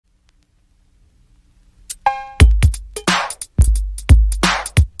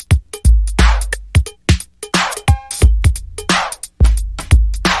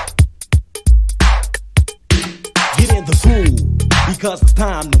because it's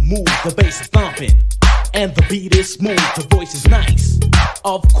time to move. The bass is thumping and the beat is smooth. The voice is nice.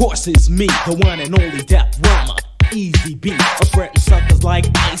 Of course it's me, the one and only Death Rhymer. Easy beat, I'm threatening suckers like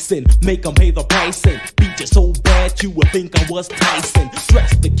icing. Make them pay the pricing. Beat you so bad you would think I was Tyson.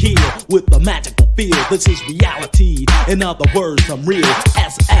 Dressed to kill with the magical feel. This is reality. In other words, I'm real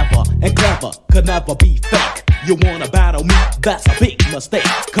as ever. And clever, could never be fake. You wanna battle me? That's a big mistake.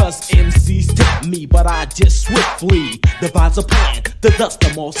 Cause MCs tempt me, but I just swiftly devise a plan to dust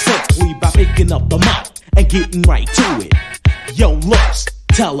them all simply by picking up the mic and getting right to it. Yo, looks,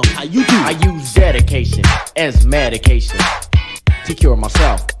 tell them how you do. I use dedication as medication to cure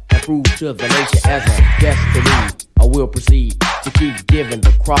myself and prove to the nation as a destiny. I will proceed to keep giving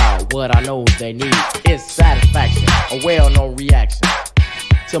the crowd what I know they need. It's satisfaction, a well-known reaction.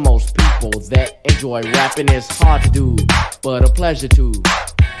 To most people that enjoy rapping, it's hard to do, but a pleasure too.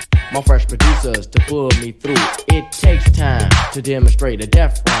 My fresh producers to pull me through. It takes time to demonstrate a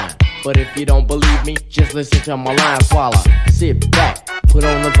deaf rhyme. But if you don't believe me, just listen to my lines while I sit back. Put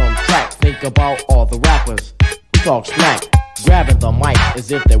on the drum track, think about all the rappers who talk smack, grabbing the mic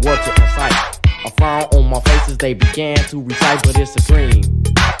as if they were to incite. A frown on my face as they began to recite, but it's a dream,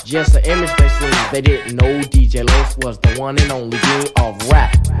 just an image they seen. They didn't know DJ Los was the one and only king of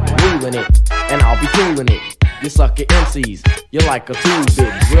rap. Ruling it, and I'll be cooling it. You sucker MCs, you're like a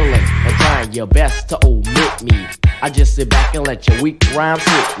 2-bit drilling and trying your best to omit me. I just sit back and let your weak rhymes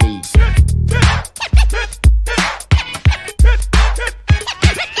hit me.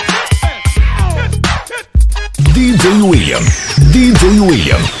 DJ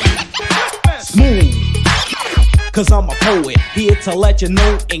William. Smooth, cause I'm a poet, here to let you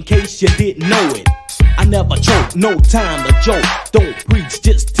know in case you didn't know it. I never choke, no time to joke. Don't preach,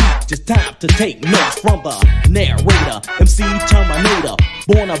 just teach. It's time to take notes from the narrator, MC Terminator.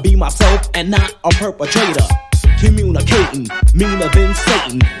 Born to be myself and not a perpetrator. Communicating, meaner than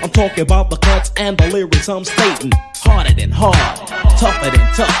Satan. I'm talking about the cuts and the lyrics I'm stating. Harder than hard, tougher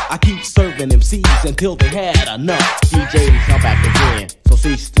than tough. I keep serving MCs until they had enough. DJs, I'm back again, so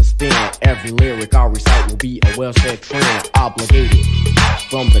cease to spin. Every lyric I recite will be a well-said trend. Obligated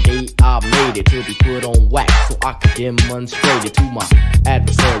from the day I made it to be put on wax, so I can demonstrate it to my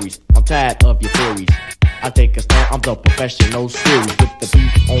adversaries. I'm tired of your theories. I take a stand, I'm the professional series with the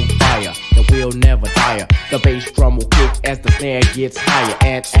beat on fire that will never tire. The bass drum will kick as the snare gets higher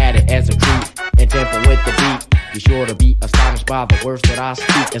and add it as a treat and tempo with the beat. Be sure to be astonished by the words that I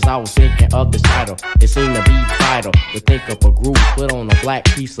speak. As I was thinking of this title, it seemed to be vital to think of a groove, put on a black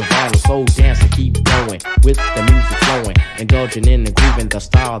piece of vinyl. So dance and keep going with the music flowing, indulging in the groove and the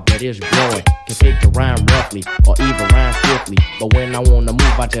style that is growing. Can pick the rhyme roughly or even rhyme swiftly, but when I wanna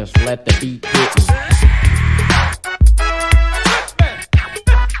move, I just let the beat hit me.